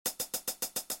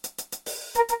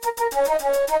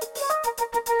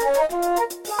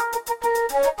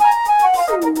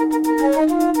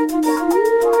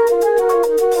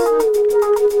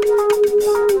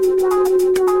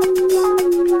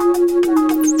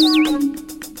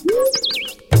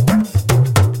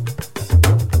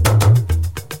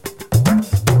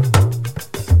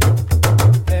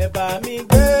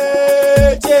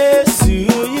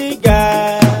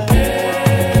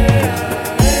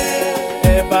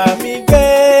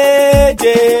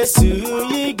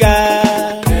Jesuga,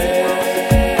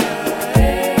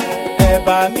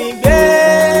 Gbe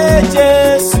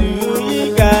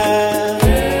Jesuga,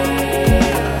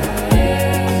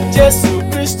 Jésù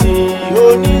Kristi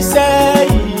oníṣẹ́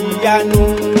ìyanu,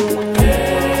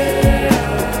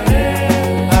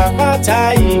 àpáta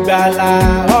ìgbàlà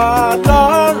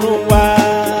Ọlọ́run wa,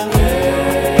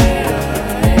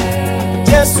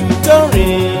 Jésù tó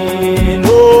rìn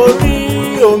lórí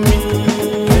omi.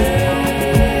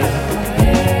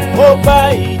 Ó bá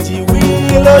ìjì wí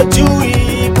lójú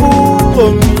ibú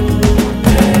omi.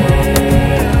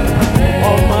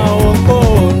 Ọmọ oko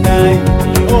náà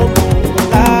ìní òkú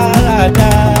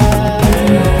láradá.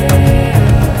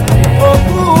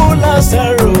 Òkú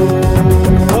Lásárò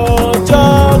ọjọ́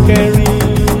kẹrin.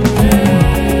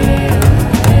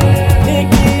 Ní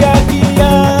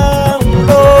kíákíá ń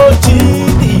ló jí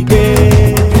dìde.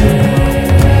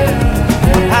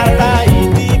 Ara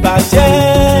ìdìbàjẹ́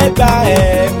gba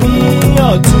ẹ̀mí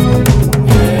ọ̀tun.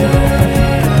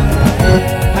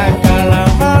 Àkàrà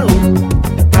 5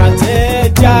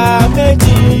 àtẹja 2.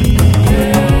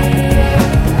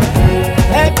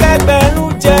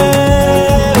 Ẹgbẹgbẹ̀rún jẹ́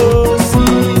òsì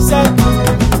ṣẹ́kù.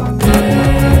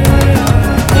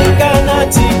 Ní Kánà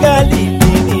ti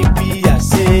Gálílì níbi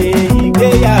àsè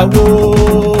ìgbéyàwó.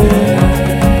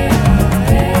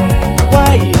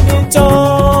 Wáìnì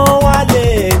tán wálé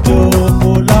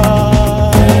jókòó lọ.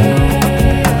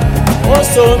 Ó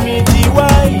somi di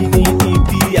wáìnì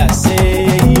níbi àsè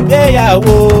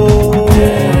ìgbéyàwó.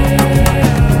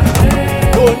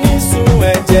 Onísun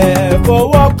ẹ̀jẹ̀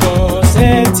fọwọ́ kan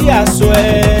sẹ́tí aṣọ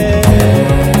ẹ̀.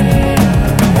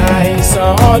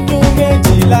 Àìsàn ọdún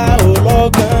 12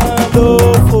 ọlọ́gán ló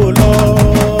fò lọ.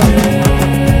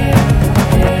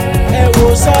 Ẹ wo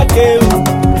Sákéù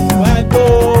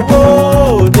agbowó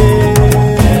òde.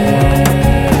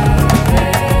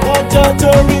 Ọjọ́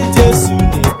tó rí Jésù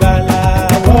nígbàlà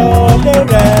wọlé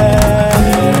rẹ̀.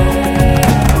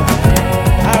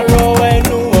 Arọ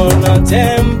ẹnu ọ̀nà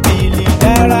tẹ́ḿpìlì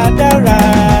dáradára.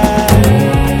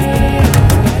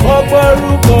 Ó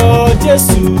gbórúkọ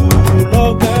Jésù lọ